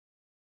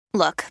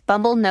Look,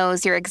 Bumble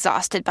knows you're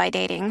exhausted by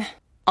dating.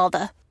 All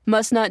the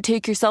must not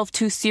take yourself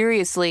too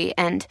seriously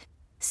and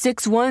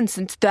 6'1"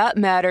 since that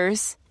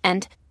matters.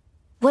 And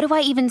what do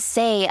I even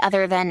say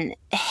other than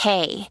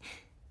hey?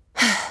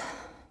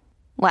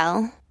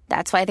 Well,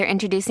 that's why they're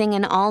introducing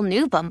an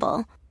all-new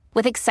Bumble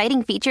with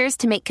exciting features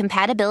to make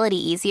compatibility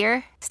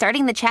easier,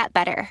 starting the chat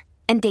better,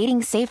 and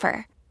dating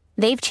safer.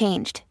 They've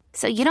changed,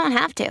 so you don't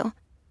have to.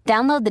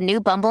 Download the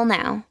new Bumble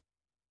now.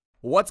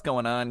 What's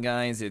going on,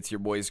 guys? It's your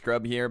boy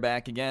Scrub here,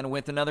 back again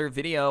with another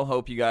video.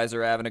 Hope you guys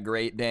are having a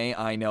great day.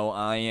 I know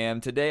I am.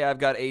 Today I've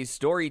got a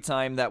story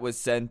time that was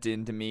sent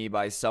in to me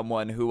by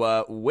someone who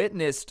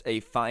witnessed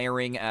a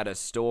firing at a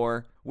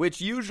store,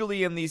 which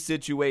usually in these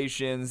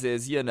situations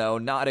is,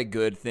 not a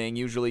good thing.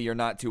 Usually you're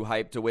not too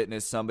hyped to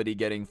witness somebody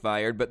getting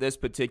fired, but this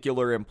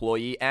particular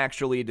employee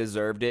actually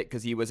deserved it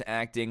because he was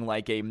acting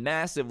like a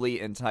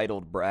massively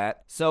entitled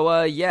brat.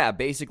 So,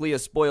 basically a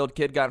spoiled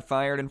kid got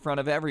fired in front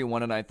of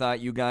everyone, and I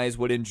thought you guys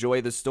would enjoy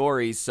the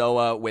story.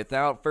 So,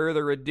 without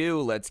further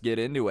ado, let's get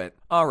into it.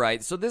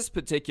 Alright, so this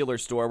particular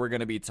store we're going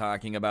to be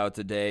talking about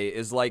today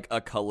is like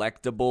a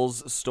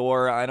collectibles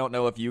store. I don't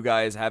know if you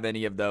guys have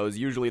any of those.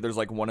 Usually there's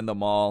like one in the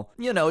mall.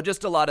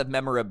 Just a lot of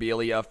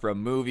memorabilia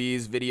from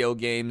movies, video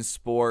games,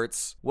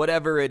 sports,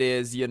 whatever it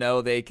is,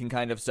 they can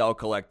kind of sell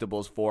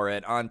collectibles for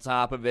it. On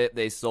top of it,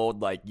 they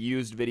sold like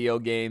used video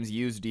games,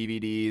 used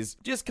DVDs,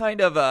 just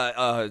kind of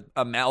a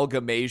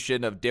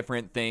amalgamation of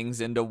different things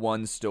into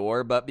one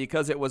store. But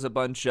because it was a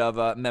bunch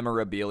of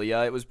memorabilia,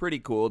 it was pretty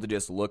cool to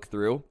just look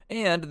through.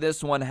 And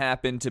this one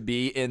happened to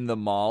be in the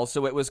mall,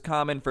 so it was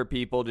common for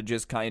people to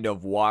just kind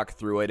of walk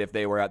through it if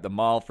they were at the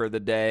mall for the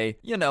day.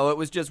 It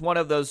was just one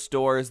of those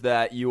stores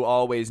that you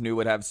always knew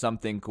would have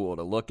something cool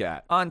to look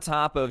at. On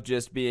top of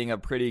just being a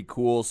pretty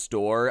cool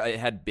store, it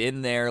had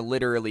been there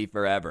literally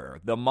forever.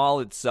 The mall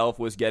itself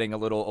was getting a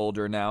little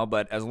older now,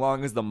 but as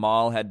long as the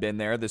mall had been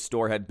there, the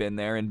store had been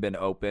there and been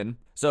open.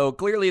 So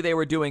clearly they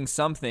were doing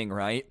something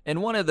right.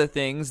 And one of the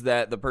things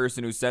that the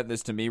person who sent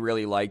this to me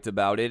really liked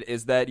about it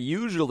is that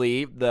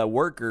usually the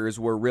workers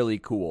were really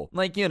cool.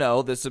 Like,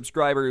 the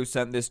subscriber who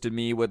sent this to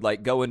me would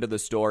like go into the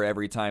store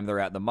every time they're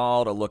at the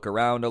mall to look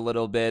around a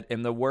little bit.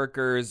 And the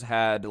workers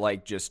had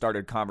like just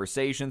started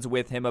conversations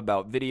with him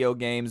about video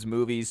games,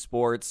 movies,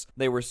 sports.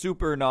 They were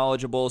super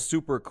knowledgeable,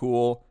 super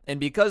cool. And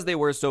because they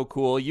were so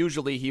cool,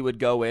 usually he would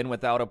go in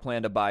without a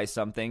plan to buy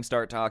something,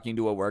 start talking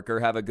to a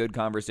worker, have a good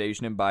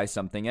conversation, and buy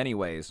something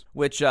anyways.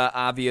 Which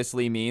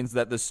obviously means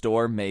that the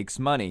store makes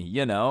money,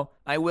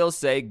 I will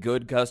say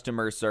good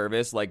customer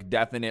service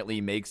definitely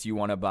makes you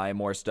want to buy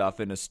more stuff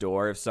in a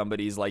store if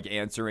somebody's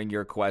answering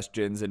your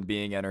questions and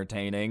being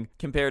entertaining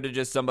compared to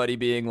just somebody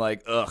being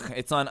like, ugh,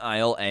 it's on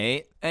aisle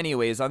 8.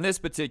 Anyways, on this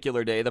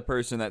particular day, the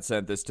person that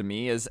sent this to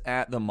me is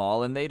at the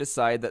mall and they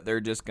decide that they're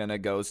just gonna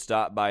go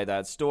stop by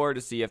that store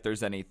to see if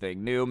there's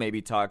anything new,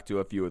 maybe talk to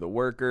a few of the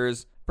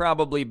workers,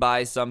 probably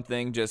buy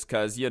something just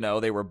because,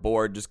 they were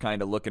bored just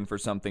kind of looking for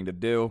something to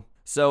do.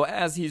 So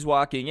as he's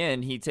walking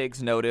in, he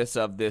takes notice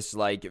of this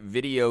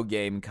video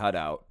game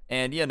cutout.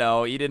 And, he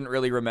didn't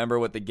really remember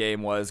what the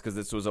game was because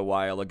this was a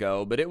while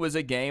ago, but it was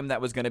a game that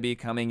was going to be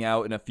coming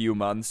out in a few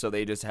months, so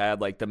they just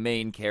had, the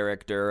main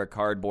character, a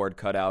cardboard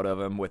cutout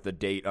of him with the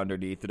date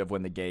underneath it of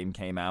when the game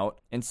came out.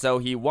 And so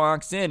he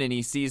walks in and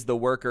he sees the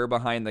worker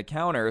behind the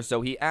counter,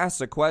 so he asks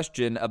a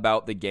question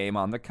about the game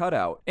on the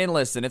cutout. And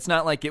listen, it's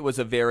not like it was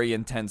a very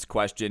intense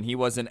question. He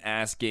wasn't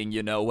asking,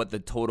 what the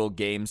total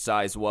game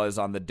size was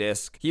on the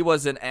disc. He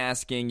wasn't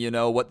asking,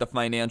 what the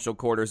financial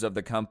quarters of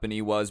the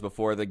company was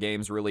before the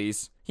game's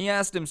release. He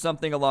asked him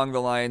something along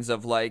the lines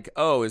of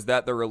oh, is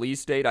that the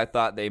release date? I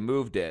thought they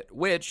moved it.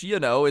 Which,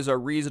 is a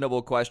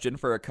reasonable question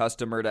for a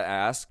customer to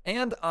ask.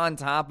 And on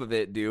top of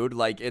it, dude,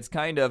 it's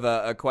kind of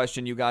a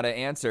question you gotta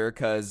answer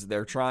because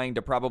they're trying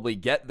to probably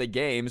get the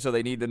game, so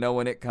they need to know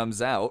when it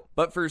comes out.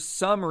 But for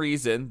some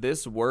reason,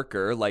 this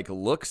worker,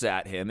 looks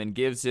at him and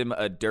gives him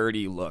a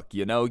dirty look,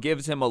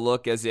 gives him a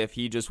look as if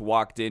he just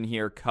walked in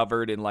here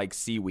covered in,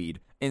 seaweed.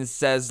 And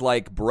says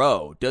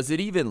bro, does it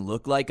even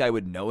look like I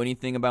would know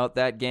anything about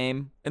that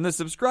game? And the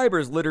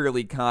subscriber's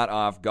literally caught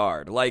off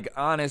guard.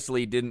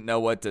 Honestly didn't know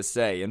what to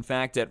say. In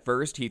fact, at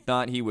first he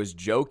thought he was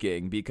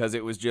joking because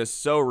it was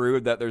just so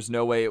rude that there's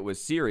no way it was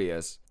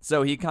serious.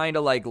 So he kind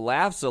of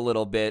laughs a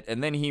little bit,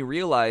 and then he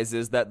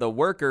realizes that the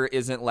worker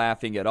isn't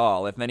laughing at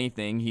all. If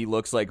anything, he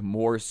looks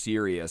more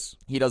serious.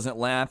 He doesn't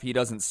laugh, he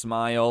doesn't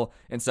smile,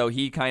 and so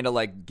he kind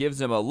of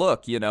gives him a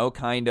look, you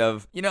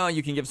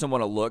can give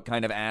someone a look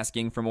kind of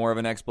asking for more of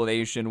an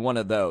explanation, one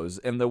of those.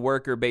 And the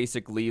worker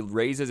basically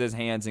raises his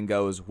hands and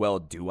goes, well,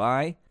 do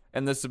I?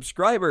 And the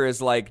subscriber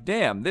is like,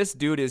 damn, this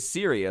dude is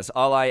serious.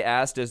 All I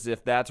asked is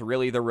if that's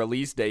really the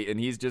release date, and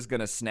he's just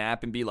gonna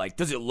snap and be like,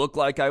 does it look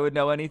like I would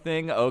know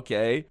anything?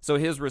 Okay. So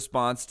his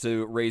response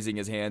to raising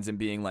his hands and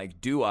being like,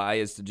 do I,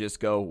 is to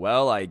just go,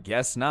 well, I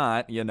guess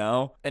not,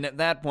 And at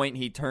that point,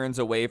 he turns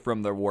away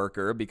from the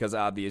worker because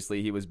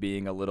obviously he was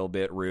being a little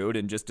bit rude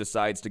and just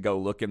decides to go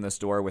look in the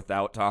store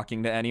without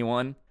talking to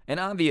anyone. And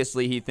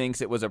obviously he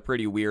thinks it was a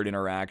pretty weird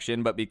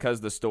interaction, but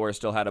because the store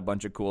still had a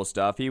bunch of cool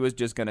stuff, he was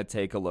just gonna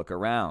take a look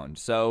around.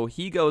 So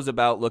he goes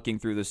about looking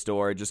through the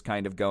store, just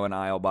kind of going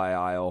aisle by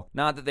aisle.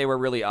 Not that they were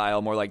really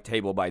aisle, more like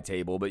table by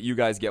table, but you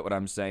guys get what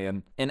I'm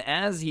saying. And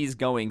as he's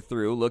going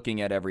through, looking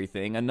at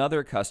everything,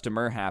 another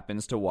customer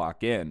happens to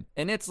walk in.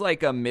 And it's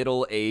like a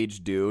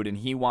middle-aged dude, and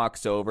he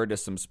walks over to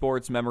some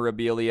sports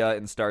memorabilia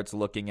and starts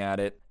looking at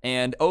it.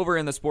 And over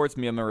in the sports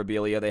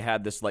memorabilia, they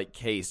had this like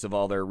case of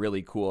all their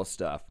really cool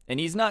stuff. And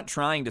he's not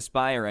trying to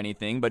spy or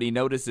anything, but he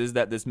notices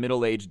that this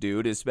middle-aged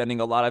dude is spending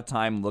a lot of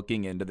time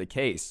looking into the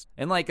case.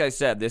 And like I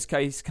said, this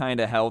case kind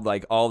of held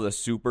like all the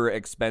super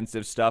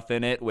expensive stuff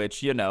in it,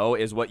 which, you know,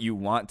 is what you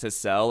want to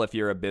sell if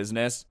you're a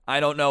business. I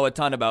don't know a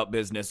ton about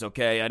business,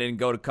 okay? I didn't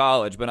go to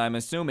college, but I'm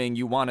assuming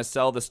you want to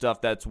sell the stuff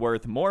that's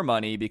worth more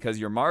money because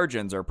your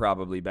margins are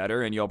probably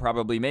better and you'll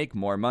probably make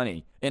more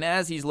money. And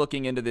as he's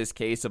looking into this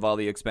case of all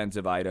the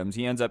expensive items,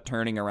 he ends up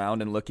turning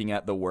around and looking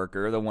at the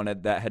worker, the one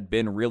that had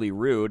been really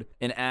rude,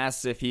 and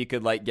asks if he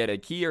could like get a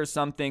key or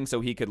something so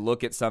he could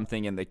look at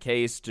something in the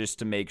case just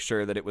to make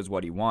sure that it was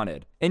what he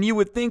wanted. And you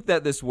would think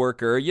that this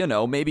worker, you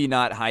know, maybe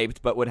not hyped,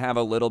 but would have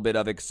a little bit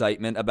of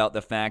excitement about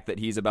the fact that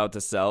he's about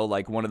to sell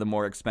like one of the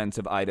more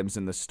expensive items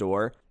in the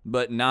store.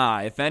 But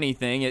nah, if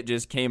anything, it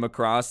just came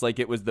across like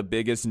it was the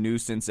biggest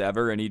nuisance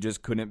ever and he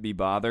just couldn't be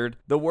bothered.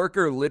 The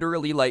worker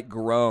literally like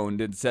groaned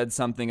and said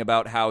something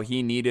about how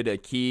he needed a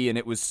key and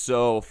it was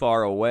so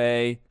far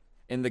away.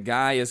 And the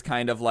guy is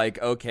kind of like,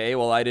 okay,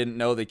 well, I didn't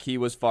know the key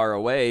was far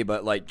away,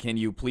 but like, can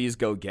you please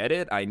go get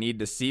it? I need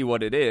to see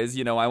what it is.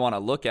 You know, I want to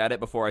look at it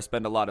before I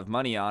spend a lot of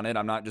money on it.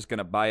 I'm not just going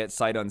to buy it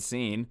sight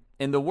unseen.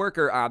 And the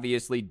worker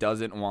obviously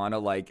doesn't want to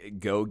like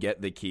go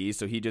get the key,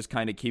 so he just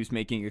kind of keeps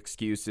making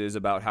excuses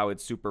about how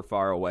it's super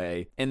far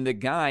away. And the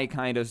guy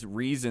kind of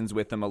reasons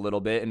with him a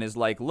little bit and is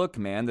like, look,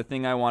 man, the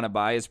thing I want to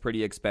buy is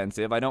pretty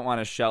expensive. I don't want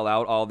to shell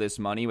out all this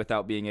money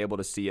without being able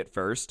to see it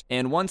first.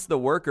 And once the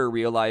worker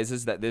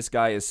realizes that this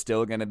guy is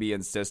still going to be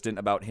insistent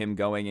about him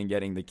going and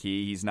getting the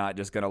key, he's not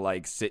just going to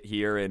like sit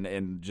here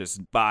and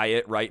just buy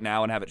it right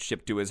now and have it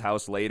shipped to his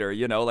house later.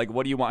 You know, like,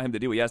 what do you want him to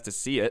do? He has to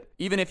see it.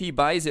 Even if he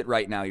buys it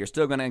right now, you're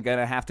still gonna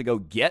have to go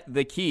get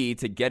the key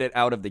to get it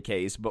out of the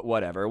case, but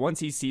whatever. Once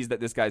he sees that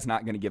this guy's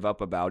not going to give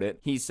up about it,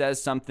 he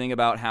says something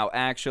about how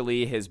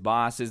actually his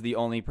boss is the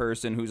only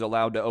person who's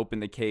allowed to open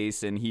the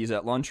case and he's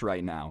at lunch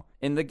right now.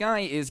 And the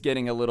guy is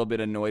getting a little bit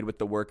annoyed with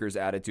the worker's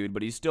attitude,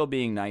 but he's still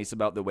being nice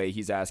about the way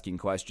he's asking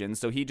questions.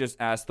 So he just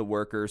asked the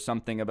worker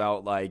something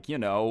about like, you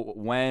know,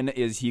 when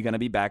is he going to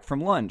be back from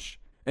lunch?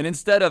 And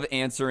instead of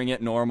answering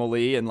it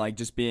normally and like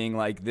just being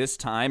like this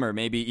time or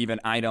maybe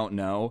even I don't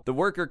know, the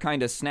worker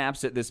kind of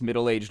snaps at this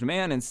middle-aged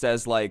man and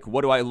says like,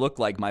 what do I look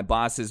like, my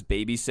boss's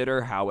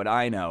babysitter? How would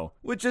I know?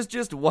 Which is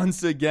just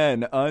once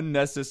again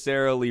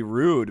unnecessarily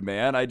rude,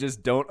 man. I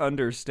just don't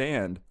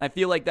understand. I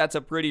feel like that's a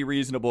pretty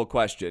reasonable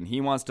question.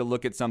 He wants to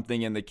look at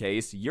something in the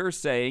case. You're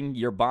saying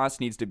your boss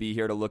needs to be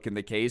here to look in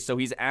the case, so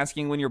he's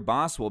asking when your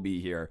boss will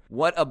be here.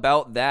 What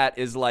about that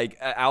is like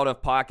out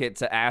of pocket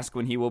to ask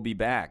when he will be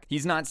back?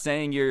 He's not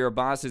saying you're your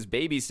boss's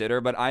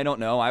babysitter, but I don't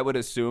know. I would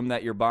assume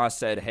that your boss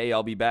said, hey,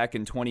 I'll be back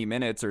in 20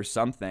 minutes or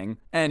something.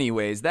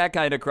 Anyways, that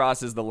kind of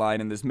crosses the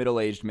line, and this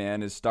middle-aged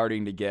man is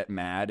starting to get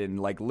mad and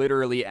like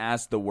literally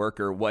ask the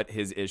worker what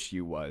his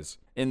issue was.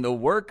 And the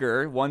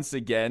worker, once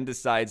again,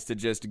 decides to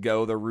just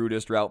go the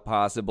rudest route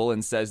possible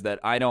and says that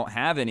I don't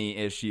have any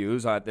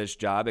issues at this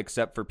job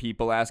except for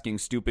people asking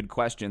stupid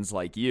questions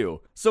like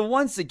you. So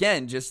once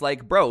again, just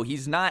like, bro,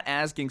 he's not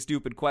asking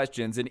stupid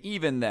questions. And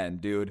even then,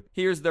 dude,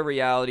 here's the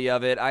reality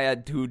of it. I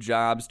had two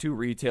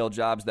retail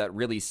jobs that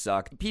really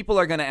sucked. People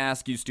are going to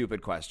ask you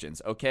stupid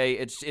questions, okay?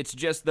 It's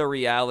just the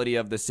reality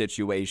of the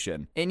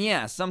situation. And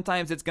yeah,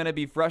 sometimes it's going to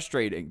be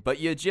frustrating, but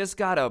you just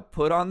got to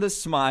put on the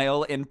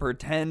smile and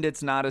pretend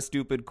it's not a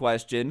stupid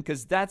question,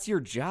 because that's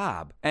your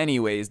job.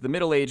 Anyways, the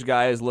middle-aged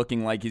guy is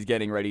looking like he's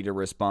getting ready to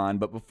respond,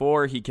 but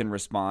before he can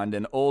respond,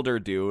 an older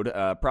dude,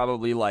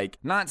 probably like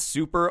not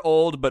super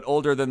old, but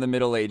older than the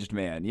middle-aged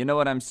man, you know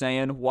what I'm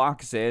saying,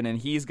 walks in, and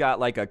he's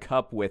got like a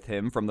cup with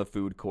him from the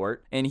food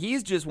court, and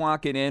he's just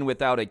walking in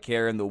without a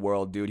care in the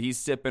world, dude. He's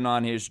sipping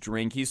on his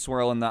drink, he's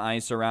swirling the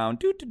ice around,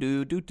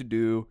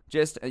 do-do-do,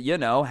 just, you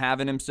know,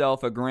 having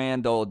himself a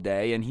grand old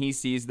day, and he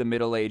sees the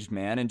middle-aged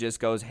man and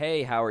just goes,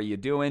 hey, how are you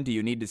doing? Do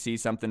you need to see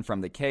something from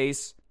the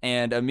case?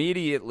 And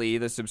immediately,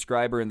 the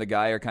subscriber and the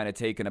guy are kind of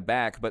taken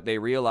aback, but they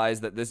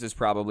realize that this is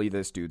probably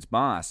this dude's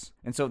boss.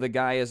 And so the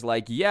guy is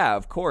like, yeah,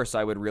 of course,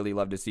 I would really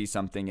love to see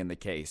something in the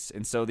case.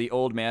 And so the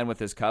old man with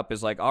his cup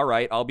is like, all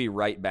right, I'll be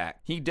right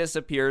back. He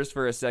disappears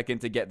for a second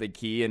to get the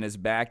key and is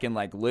back in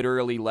like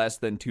literally less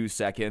than 2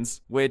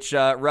 seconds, which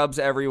rubs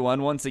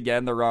everyone once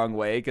again the wrong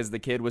way, because the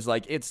kid was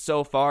like, it's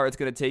so far, it's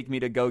going to take me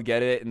to go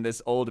get it. And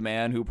this old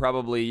man, who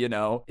probably, you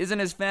know, isn't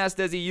as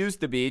fast as he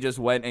used to be, just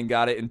went and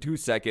got it in 2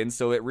 seconds.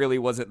 So it really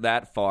wasn't wasn't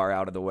that far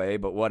out of the way,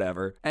 but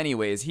whatever.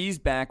 Anyways, he's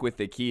back with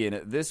the key, and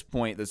at this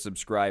point, the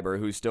subscriber,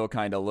 who's still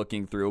kind of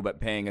looking through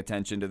but paying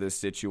attention to this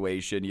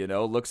situation,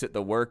 looks at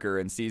the worker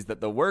and sees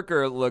that the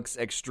worker looks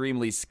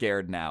extremely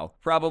scared now.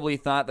 Probably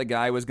thought the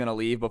guy was gonna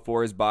leave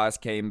before his boss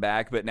came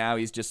back, but now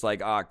he's just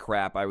like, "Aw,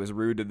 crap, I was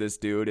rude to this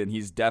dude, and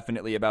he's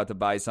definitely about to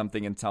buy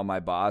something and tell my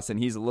boss," and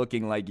he's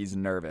looking like he's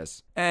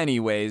nervous.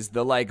 Anyways,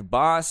 the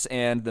boss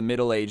and the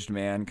middle-aged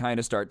man kind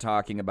of start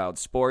talking about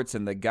sports,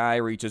 and the guy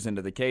reaches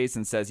into the case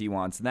and says he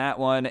wants that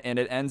one, and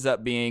it ends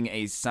up being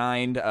a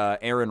signed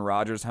Aaron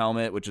Rodgers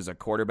helmet, which is a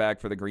quarterback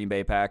for the Green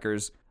Bay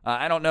Packers.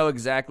 I don't know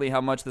exactly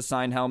how much the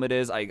signed helmet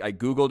is. I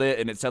Googled it,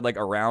 and it said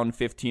around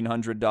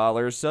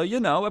 $1,500,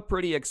 so a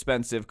pretty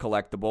expensive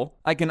collectible.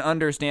 I can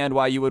understand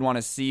why you would want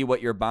to see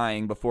what you're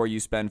buying before you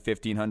spend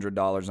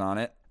 $1,500 on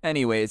it.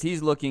 Anyways,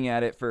 he's looking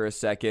at it for a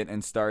second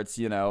and starts,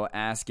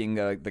 asking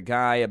the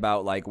guy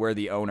about, where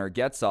the owner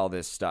gets all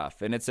this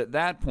stuff. And it's at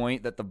that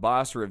point that the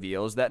boss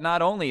reveals that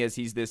not only is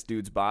he's this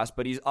dude's boss,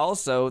 but he's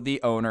also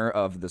the owner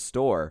of the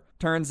store.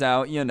 Turns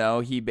out,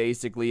 he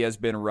basically has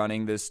been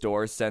running this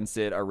store since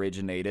it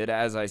originated.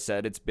 As I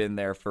said, it's been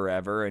there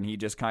forever, and he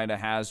just kind of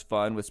has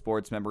fun with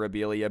sports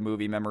memorabilia,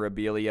 movie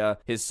memorabilia.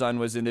 His son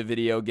was into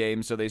video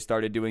games, so they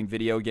started doing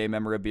video game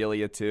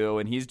memorabilia too.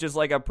 And he's just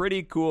a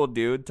pretty cool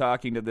dude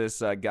talking to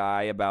this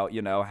guy about,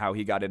 how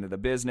he got into the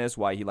business,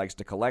 why he likes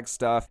to collect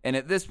stuff. And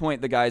at this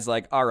point, the guy's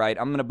like, "All right,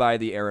 I'm going to buy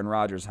the Aaron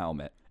Rodgers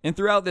helmet." And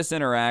throughout this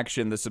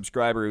interaction, the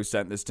subscriber who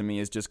sent this to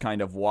me is just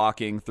kind of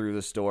walking through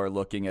the store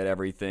looking at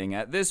everything.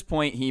 At this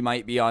point, he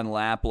might be on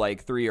lap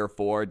 3 or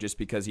 4 just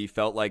because he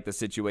felt like the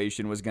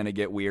situation was going to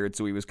get weird,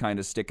 so he was kind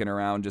of sticking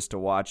around just to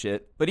watch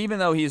it. But even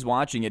though he's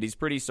watching it, he's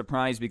pretty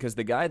surprised because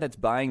the guy that's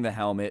buying the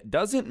helmet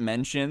doesn't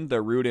mention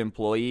the rude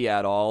employee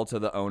at all to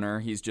the owner.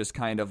 He's just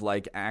kind of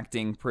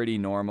acting pretty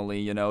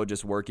normally,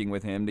 just working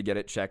with him to get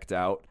it checked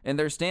out. And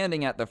they're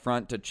standing at the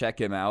front to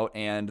check him out,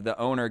 and the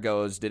owner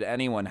goes, "Did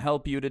anyone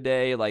help you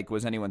today?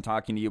 Was anyone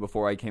talking to you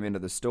before I came into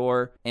the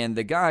store?" And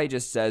the guy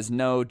just says,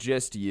 "No,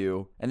 just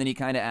you." And then he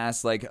kind of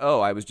asks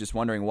 "Oh, I was just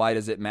wondering, why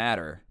does it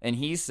matter?" And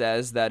he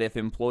says that if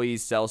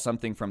employees sell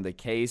something from the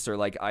case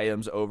or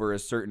items over a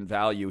certain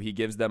value, he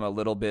gives them a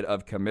little bit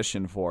of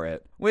commission for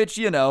it. Which,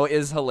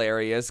 is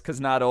hilarious because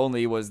not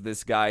only was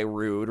this guy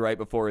rude right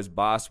before his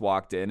boss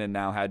walked in and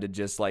now had to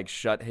just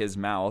shut his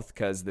mouth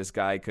because this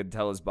guy could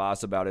tell his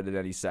boss about it at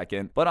any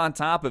second, but on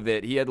top of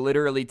it, he had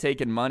literally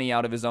taken money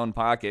out of his own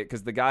pocket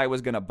because the guy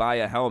was going to buy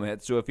a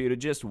helmet, so if he'd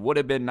just would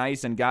have been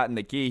nice and gotten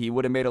the key, he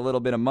would have made a little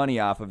bit of money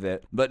off of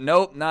it. But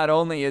nope, not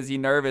only is he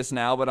nervous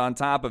now, but on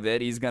top of it,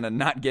 he's gonna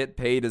not get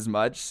paid as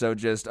much, so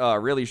just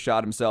really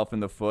shot himself in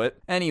the foot.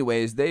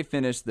 Anyways, they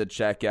finish the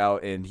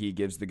checkout, and he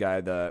gives the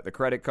guy the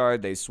credit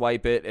card, they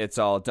swipe it, it's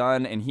all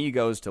done, and he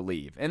goes to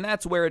leave. And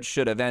that's where it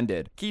should have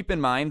ended. Keep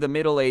in mind, the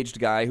middle-aged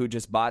guy who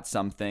just bought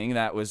something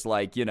that was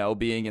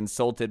being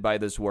insulted by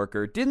this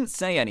worker didn't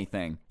say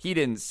anything. He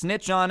didn't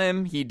snitch on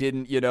him, he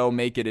didn't,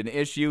 make it an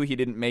issue, he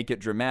didn't make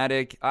it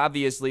dramatic.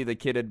 Obviously, the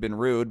kid had been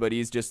rude, but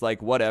he's just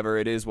whatever,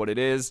 it is what it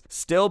is.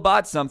 Still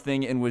bought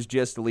something and was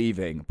just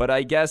leaving. But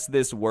I guess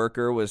this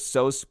worker was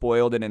so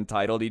spoiled and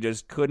entitled, he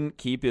just couldn't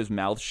keep his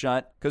mouth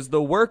shut. Because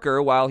the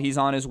worker, while he's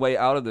on his way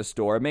out of the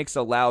store, makes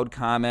a loud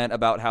comment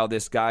about how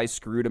this guy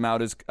screwed him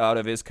out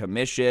of his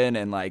commission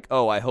and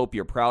 "Oh, I hope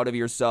you're proud of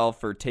yourself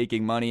for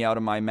taking money out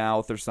of my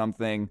mouth" or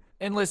something.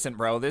 And listen,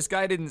 bro, this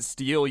guy didn't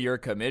steal your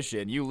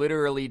commission. You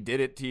literally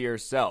did it to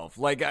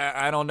yourself.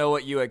 I don't know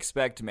what you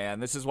expect, man.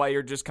 This is why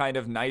you're just kind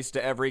of nice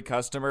to every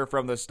customer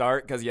from the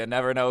start, because you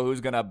never know who's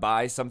gonna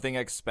buy something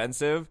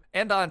expensive.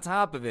 And on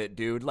top of it,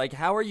 dude,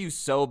 how are you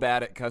so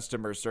bad at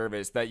customer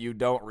service that you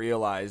don't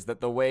realize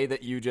that the way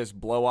that you just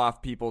blow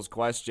off people's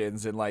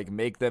questions and,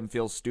 make them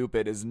feel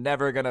stupid is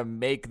never gonna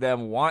make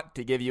them want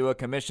to give you a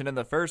commission in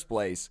the first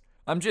place?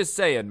 I'm just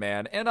saying,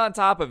 man. And on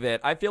top of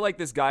it, I feel like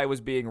this guy was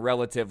being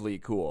relatively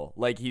cool.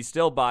 He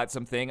still bought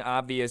something.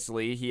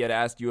 Obviously, he had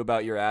asked you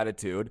about your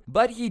attitude,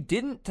 but he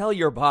didn't tell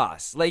your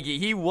boss.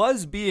 He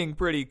was being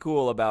pretty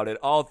cool about it,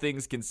 all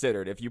things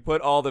considered, if you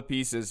put all the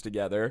pieces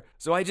together.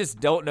 So I just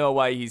don't know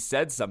why he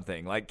said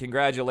something.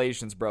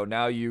 Congratulations, bro.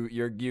 Now you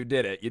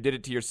did it. You did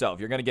it to yourself.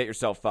 You're gonna get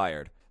yourself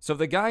fired. So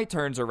the guy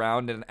turns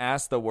around and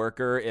asks the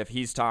worker if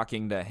he's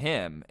talking to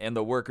him, and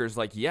the worker's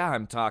like, "Yeah,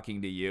 I'm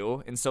talking to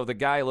you." And so the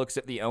guy looks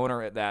at the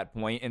owner at that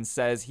point and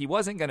says he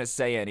wasn't going to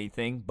say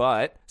anything,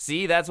 but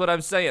see, that's what I'm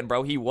saying,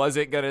 bro. He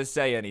wasn't going to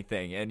say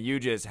anything, and you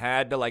just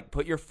had to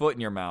put your foot in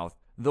your mouth.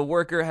 The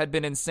worker had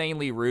been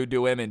insanely rude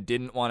to him and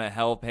didn't want to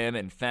help him.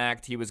 In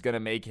fact, he was going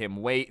to make him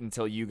wait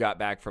until you got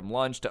back from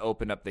lunch to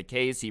open up the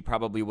case. He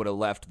probably would have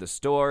left the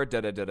store,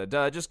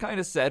 just kind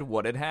of said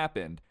what had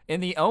happened.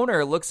 And the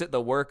owner looks at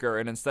the worker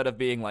and instead of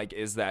being like,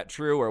 "Is that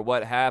true or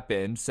what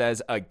happened?"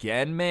 says,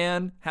 "Again,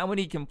 man? How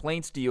many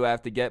complaints do you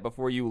have to get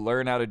before you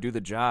learn how to do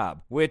the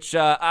job?" Which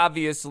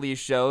obviously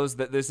shows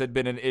that this had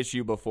been an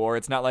issue before.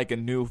 It's not a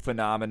new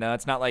phenomena.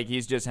 It's not like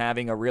he's just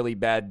having a really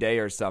bad day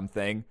or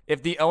something.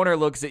 If the owner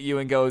looks at you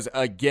and goes,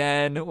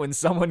 again, when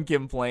someone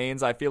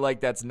complains. I feel like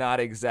that's not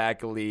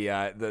exactly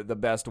the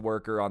best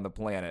worker on the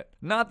planet.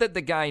 Not that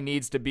the guy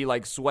needs to be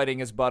like sweating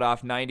his butt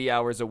off 90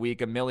 hours a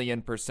week,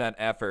 1,000,000%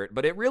 effort,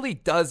 but it really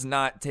does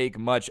not take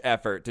much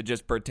effort to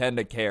just pretend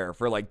to care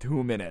for like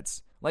 2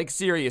 minutes. Like,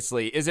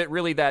 seriously, is it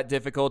really that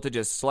difficult to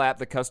just slap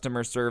the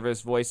customer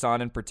service voice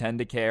on and pretend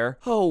to care?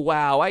 Oh,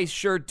 wow, I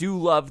sure do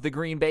love the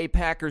Green Bay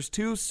Packers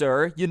too,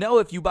 sir. You know,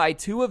 if you buy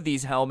 2 of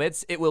these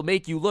helmets, it will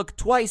make you look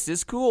twice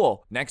as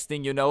cool. Next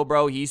thing you know,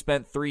 bro, he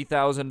spent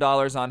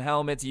 $3,000 on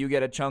helmets, you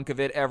get a chunk of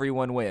it,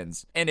 everyone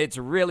wins. And it's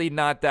really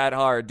not that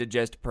hard to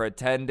just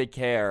pretend to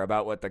care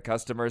about what the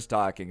customer's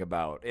talking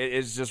about.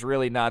 It's just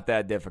really not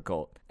that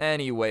difficult.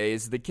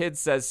 Anyways, the kid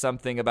says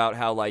something about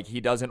how, like,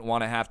 he doesn't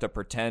want to have to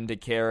pretend to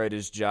care at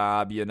his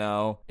job, you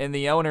know? And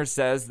the owner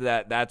says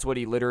that that's what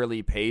he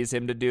literally pays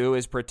him to do,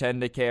 is pretend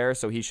to care,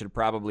 so he should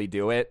probably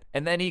do it.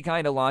 And then he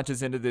kind of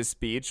launches into this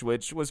speech,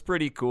 which was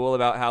pretty cool,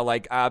 about how,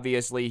 like,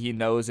 obviously he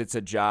knows it's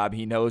a job.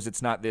 He knows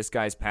it's not this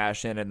guy's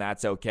passion, and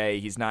that's okay.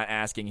 He's not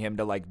asking him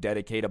to, like,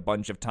 dedicate a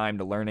bunch of time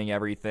to learning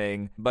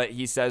everything. But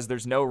he says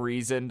there's no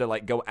reason to,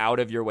 like, go out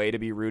of your way to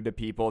be rude to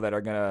people that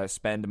are gonna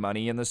spend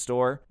money in the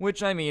store,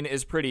 which, I mean,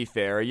 is pretty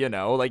fair, you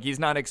know? Like, he's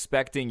not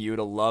expecting you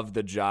to love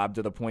the job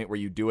to the point where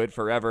you do it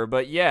forever,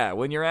 but yeah,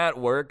 when you're at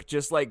work,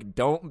 just like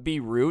don't be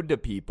rude to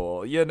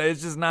people. You know,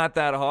 it's just not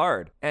that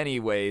hard.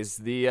 Anyways,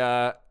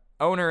 the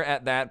owner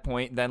at that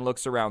point then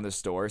looks around the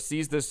store,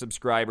 sees the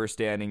subscriber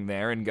standing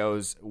there, and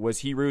goes, was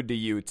he rude to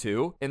you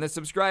too? And the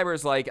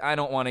subscriber's like, I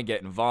don't want to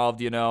get involved,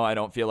 you know, I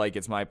don't feel like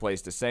it's my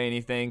place to say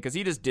anything, because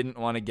he just didn't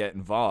want to get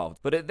involved.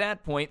 But at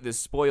that point, this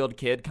spoiled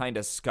kid kind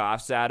of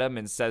scoffs at him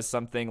and says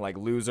something like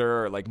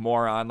loser or like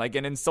moron, like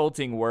an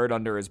insulting word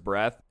under his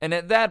breath. And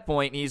at that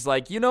point, he's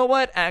like, you know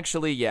what?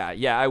 Actually,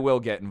 yeah, I will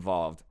get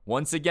involved.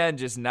 Once again,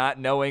 just not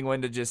knowing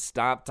when to just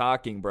stop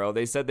talking, bro.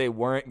 They said they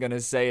weren't going to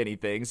say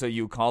anything, so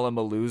you call him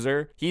a loser?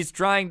 He's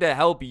trying to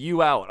help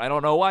you out. I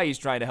don't know why he's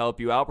trying to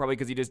help you out, probably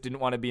because he just didn't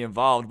want to be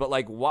involved, but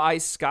like, why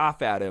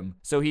scoff at him?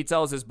 So he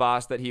tells his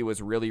boss that he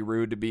was really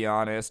rude, to be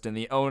honest, and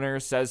the owner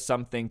says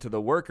something to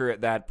the worker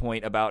at that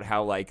point about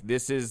how, like,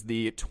 this is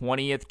the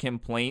 20th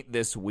complaint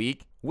this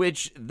week.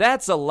 Which,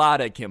 that's a lot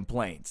of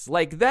complaints.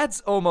 Like,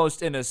 that's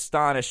almost an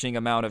astonishing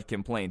amount of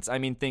complaints. I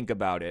mean, think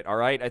about it, all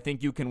right? I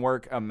think you can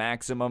work a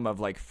maximum of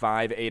like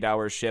 5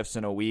 8-hour shifts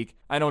in a week.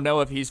 I don't know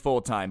if he's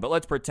full-time, but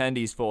let's pretend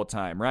he's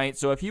full-time, right?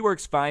 So if he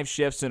works 5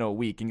 shifts in a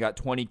week and got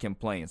 20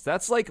 complaints,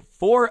 that's like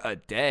 4 a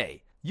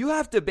day. You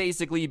have to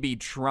basically be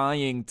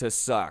trying to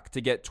suck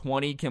to get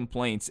 20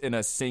 complaints in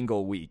a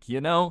single week, you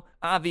know?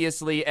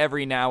 Obviously,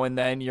 every now and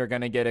then you're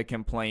gonna get a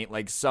complaint,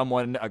 like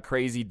someone, a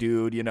crazy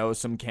dude, you know,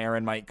 some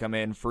Karen might come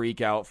in,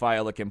 freak out,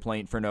 file a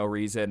complaint for no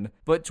reason.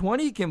 But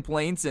 20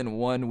 complaints in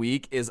 1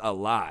 week is a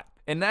lot.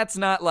 And that's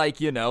not like,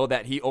 you know,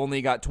 that he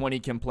only got 20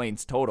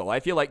 complaints total.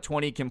 I feel like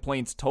 20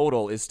 complaints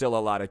total is still a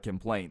lot of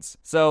complaints.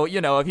 So, you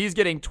know, if he's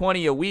getting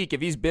 20 a week, if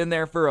he's been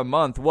there for a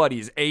month, what,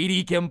 he's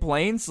 80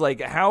 complaints?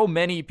 Like, how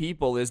many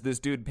people is this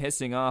dude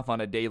pissing off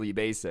on a daily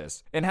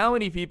basis? And how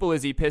many people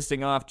is he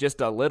pissing off just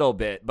a little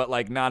bit, but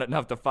like not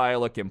enough to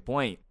file a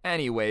complaint?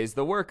 Anyways,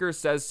 the worker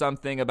says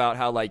something about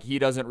how like he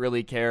doesn't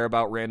really care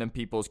about random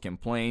people's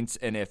complaints,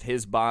 and if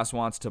his boss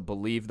wants to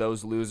believe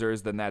those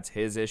losers, then that's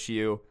his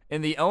issue.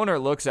 And the owner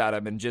looks at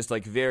him and just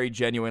like very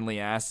genuinely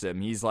asks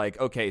him, he's like,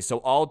 okay, so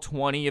all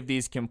 20 of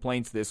these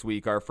complaints this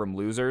week are from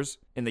losers?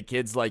 And the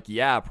kid's like,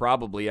 yeah,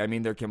 probably. I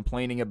mean, they're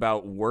complaining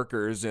about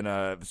workers in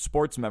a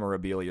sports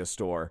memorabilia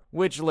store.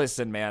 Which,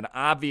 listen, man,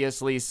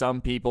 obviously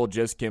some people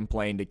just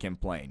complain to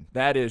complain.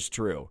 That is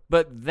true.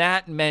 But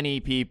that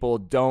many people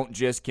don't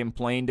just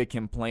complain to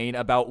complain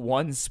about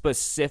one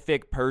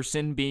specific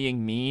person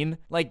being mean.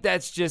 Like,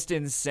 that's just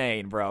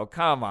insane, bro.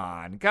 Come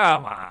on.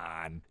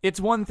 It's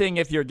one thing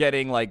if you're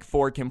getting like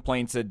 4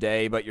 complaints a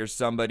day, but you're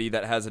somebody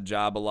that has a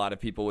job a lot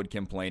of people would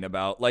complain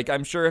about. Like,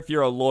 I'm sure if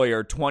you're a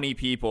lawyer, 20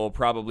 people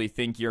probably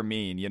think you're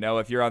mean, you know,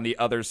 if you're on the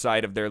other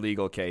side of their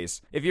legal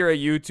case. If you're a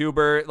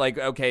YouTuber, like,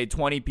 okay,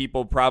 20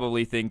 people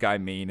probably think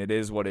I'm mean. It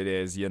is what it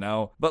is, you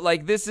know? But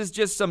like, this is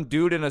just some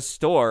dude in a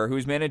store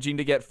who's managing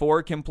to get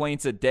 4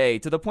 complaints a day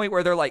to the point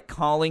where they're like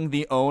calling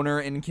the owner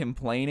and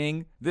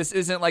complaining. This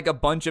isn't like a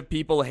bunch of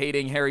people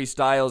hating Harry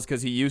Styles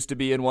because he used to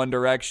be in One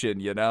Direction,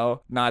 you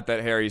know? Not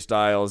that Harry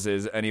Styles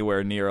is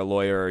anywhere near a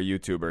lawyer or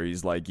YouTuber.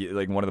 He's like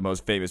one of the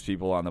most famous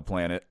people on the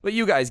planet. But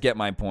you guys get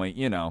my point,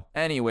 you know.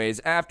 Anyways,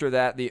 after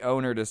that, the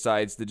owner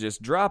decides to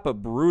just drop a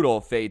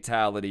brutal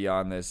fatality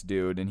on this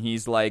dude, and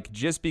he's like,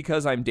 just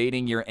because I'm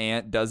dating your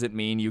aunt doesn't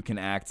mean you can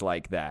act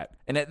like that.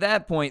 And at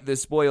that point, the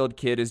spoiled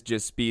kid is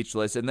just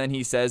speechless, and then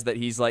he says that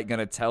he's like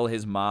gonna tell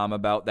his mom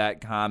about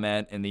that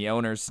comment, and the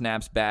owner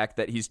snaps back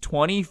that he's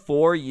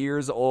 24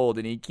 years old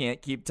and he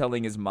can't keep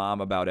telling his mom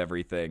about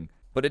everything.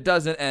 But it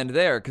doesn't end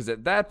there, because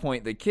at that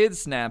point, the kid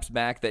snaps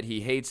back that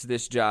he hates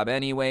this job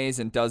anyways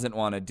and doesn't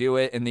want to do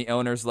it. And the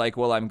owner's like,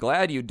 well, I'm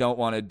glad you don't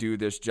want to do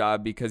this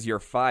job because you're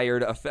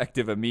fired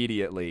effective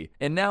immediately.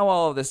 And now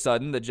all of a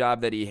sudden, the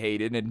job that he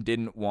hated and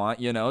didn't want,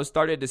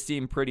 started to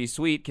seem pretty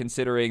sweet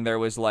considering there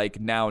was like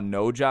now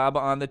no job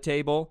on the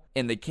table.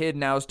 And the kid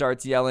now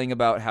starts yelling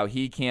about how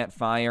he can't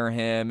fire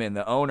him. And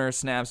the owner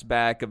snaps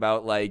back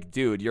about like,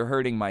 dude, you're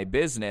hurting my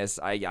business.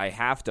 I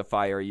have to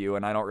fire you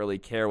and I don't really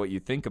care what you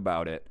think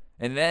about it.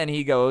 And then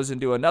he goes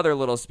into another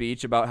little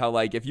speech about how,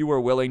 like, if you were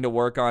willing to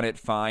work on it,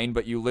 fine,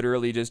 but you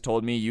literally just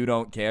told me you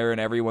don't care and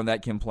everyone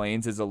that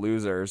complains is a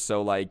loser.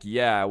 So, like,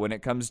 yeah, when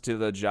it comes to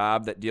the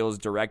job that deals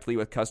directly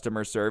with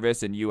customer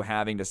service and you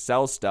having to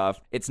sell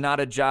stuff, it's not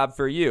a job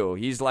for you.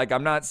 He's like,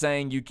 I'm not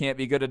saying you can't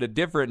be good at a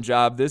different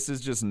job. This is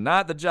just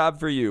not the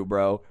job for you,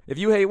 bro. If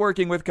you hate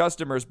working with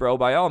customers, bro,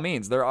 by all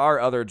means, there are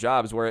other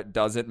jobs where it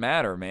doesn't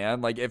matter, man.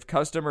 Like, if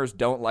customers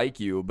don't like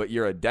you, but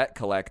you're a debt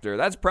collector,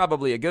 that's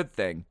probably a good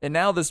thing. And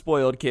now the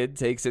spoiled kid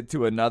takes it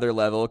to another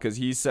level because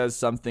he says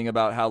something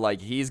about how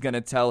like he's gonna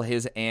tell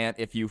his aunt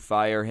if you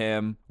fire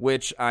him,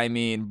 which I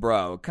mean,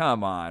 bro,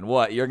 come on,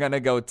 what, you're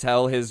gonna go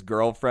tell his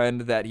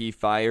girlfriend that he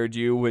fired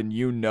you when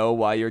you know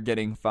why you're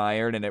getting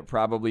fired and it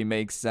probably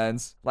makes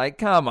sense? Like,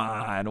 come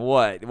on,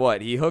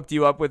 what, he hooked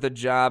you up with a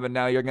job and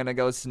now you're gonna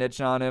go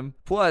snitch on him?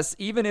 Plus,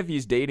 even if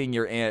he's dating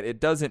your aunt, it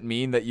doesn't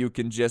mean that you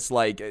can just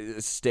like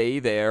stay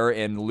there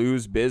and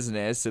lose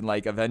business and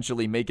like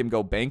eventually make him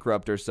go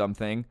bankrupt or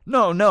something.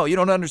 No, you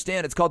don't understand.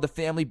 It's called the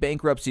Family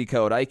Bankruptcy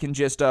Code. I can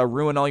just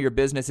ruin all your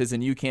businesses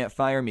and you can't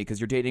fire me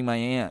because you're dating my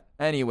aunt.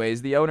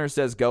 Anyways, the owner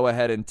says go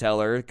ahead and tell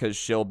her because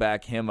she'll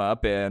back him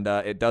up, and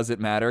it doesn't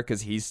matter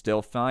because he's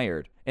still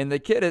fired. And the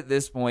kid at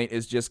this point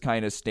is just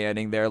kind of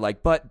standing there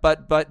like, but,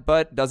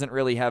 doesn't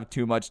really have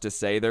too much to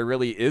say. There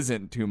really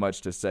isn't too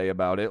much to say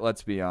about it,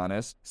 let's be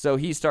honest. So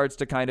he starts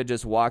to kind of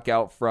just walk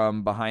out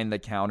from behind the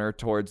counter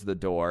towards the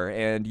door.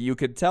 And you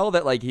could tell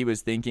that like he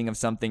was thinking of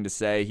something to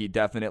say. He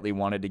definitely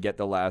wanted to get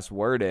the last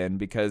word in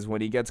because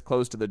when he gets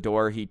close to the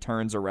door, he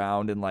turns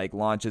around and like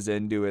launches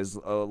into his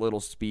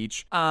little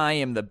speech. I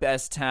am the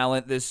best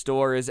talent this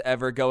store is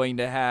ever going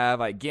to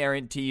have. I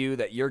guarantee you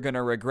that you're going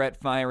to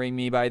regret firing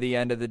me by the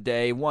end of the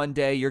day. One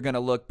day you're gonna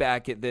look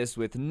back at this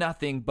with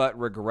nothing but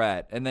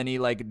regret. And then he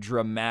like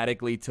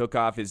dramatically took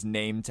off his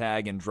name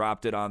tag and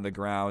dropped it on the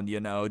ground,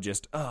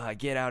 just,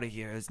 get out of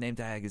here. His name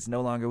tag is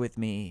no longer with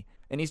me.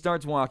 And he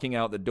starts walking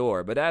out the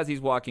door. But as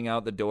he's walking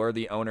out the door,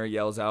 the owner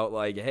yells out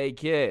like, hey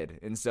kid.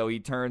 And so he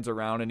turns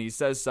around and he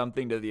says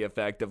something to the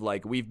effect of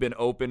like, we've been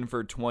open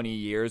for 20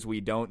 years.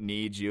 We don't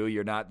need you.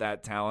 You're not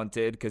that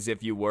talented. Because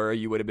if you were,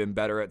 you would have been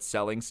better at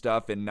selling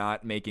stuff and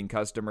not making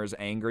customers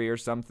angry or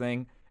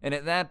something. And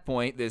at that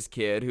point, this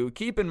kid, who,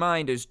 keep in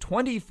mind, is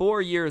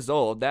 24 years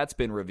old, that's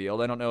been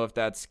revealed. I don't know if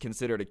that's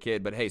considered a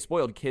kid, but hey,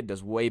 spoiled kid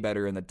does way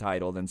better in the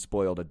title than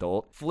spoiled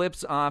adult.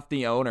 Flips off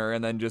the owner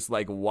and then just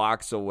like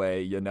walks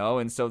away,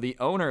 And so the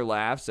owner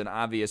laughs, and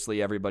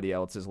obviously everybody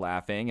else is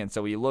laughing. And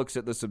so he looks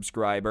at the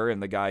subscriber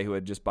and the guy who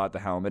had just bought the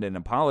helmet and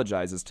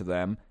apologizes to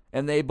them.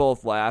 And they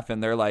both laugh,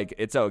 and they're like,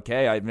 it's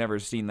okay, I've never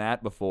seen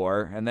that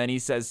before. And then he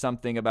says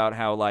something about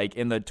how, like,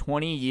 in the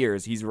 20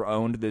 years he's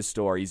owned this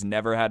store, he's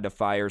never had to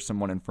fire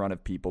someone in front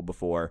of people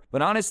before.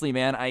 But honestly,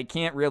 man, I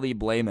can't really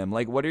blame him.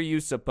 Like, what are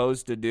you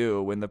supposed to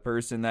do when the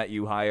person that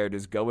you hired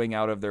is going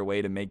out of their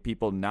way to make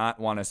people not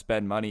want to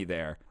spend money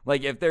there?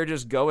 Like, if they're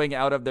just going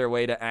out of their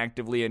way to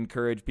actively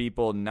encourage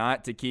people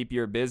not to keep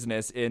your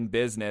business in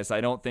business,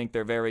 I don't think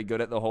they're very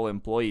good at the whole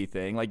employee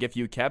thing. Like, if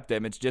you kept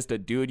him, it's just a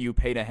dude you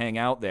pay to hang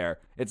out there.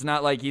 It's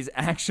not like he's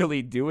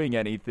actually doing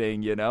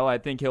anything, I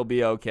think he'll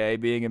be okay.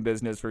 Being in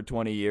business for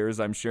 20 years,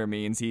 I'm sure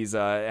means he's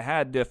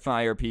had to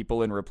fire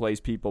people and replace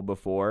people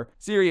before.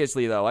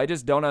 Seriously, though, I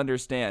just don't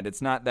understand.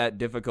 It's not that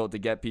difficult to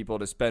get people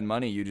to spend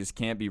money. You just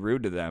can't be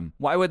rude to them.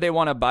 Why would they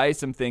want to buy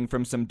something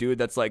from some dude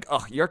that's like,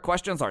 oh, your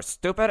questions are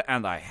stupid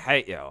and I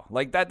hate you?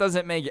 Like, that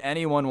doesn't make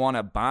anyone want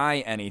to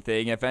buy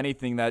anything. If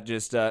anything, that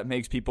just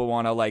makes people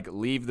want to, like,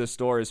 leave the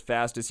store as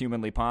fast as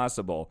humanly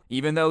possible.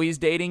 Even though he's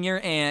dating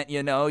your aunt,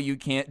 you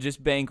can't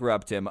just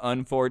bankrupt him.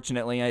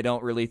 Unfortunately, I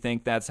don't really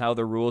think that's how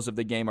the rules of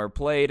the game are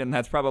played, and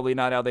that's probably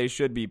not how they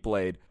should be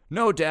played.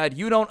 No, Dad,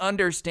 you don't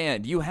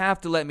understand. You have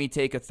to let me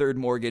take a third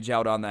mortgage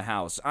out on the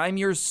house. I'm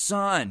your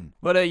son.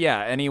 But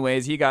yeah,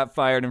 anyways, he got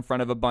fired in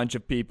front of a bunch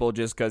of people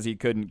just because he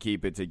couldn't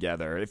keep it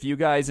together. If you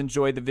guys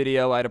enjoyed the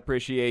video, I'd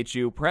appreciate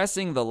you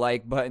pressing the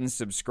like button,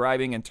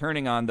 subscribing, and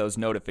turning on those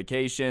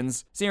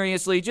notifications.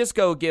 Seriously, just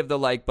go give the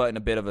like button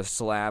a bit of a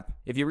slap.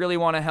 If you really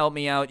want to help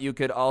me out, you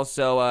could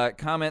also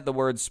comment the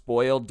word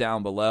spoiled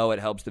down below. It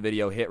helps the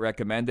video hit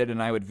recommended,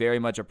 and I would very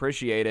much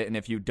appreciate it. And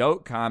if you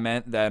don't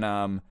comment, then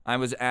I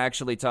was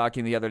actually talking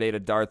talking the other day to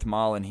Darth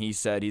Maul, and he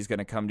said he's going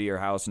to come to your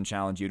house and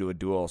challenge you to a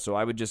duel, so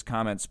I would just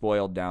comment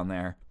spoiled down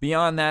there.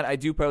 Beyond that, I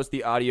do post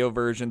the audio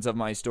versions of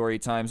my story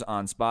times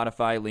on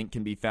Spotify. Link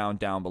can be found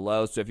down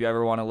below, so if you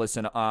ever want to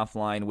listen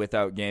offline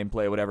without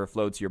gameplay, whatever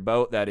floats your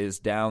boat, that is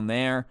down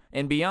there.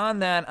 And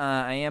beyond that,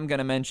 I am going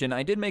to mention,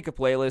 I did make a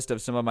playlist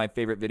of some of my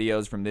favorite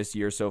videos from this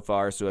year so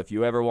far, so if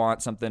you ever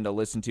want something to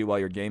listen to while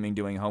you're gaming,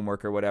 doing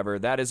homework, or whatever,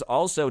 that is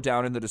also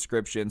down in the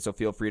description, so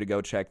feel free to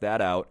go check that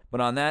out.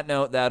 But on that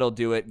note, that'll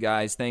do it,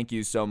 guys. Thank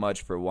you so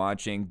much for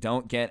watching.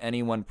 Don't get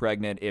anyone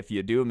pregnant. If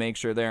you do, make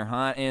sure they're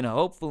hot, and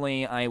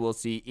hopefully I will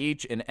see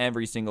each and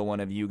every single one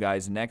of you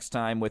guys next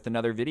time with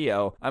another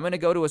video. I'm going to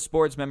go to a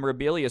sports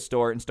memorabilia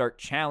store and start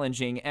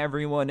challenging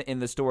everyone in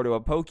the store to a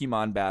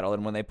Pokemon battle,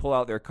 and when they pull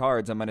out their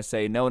cards, I'm going to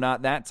say, no,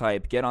 not that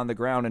type. Get on the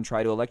ground and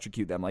try to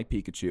electrocute them like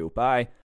Pikachu. Bye.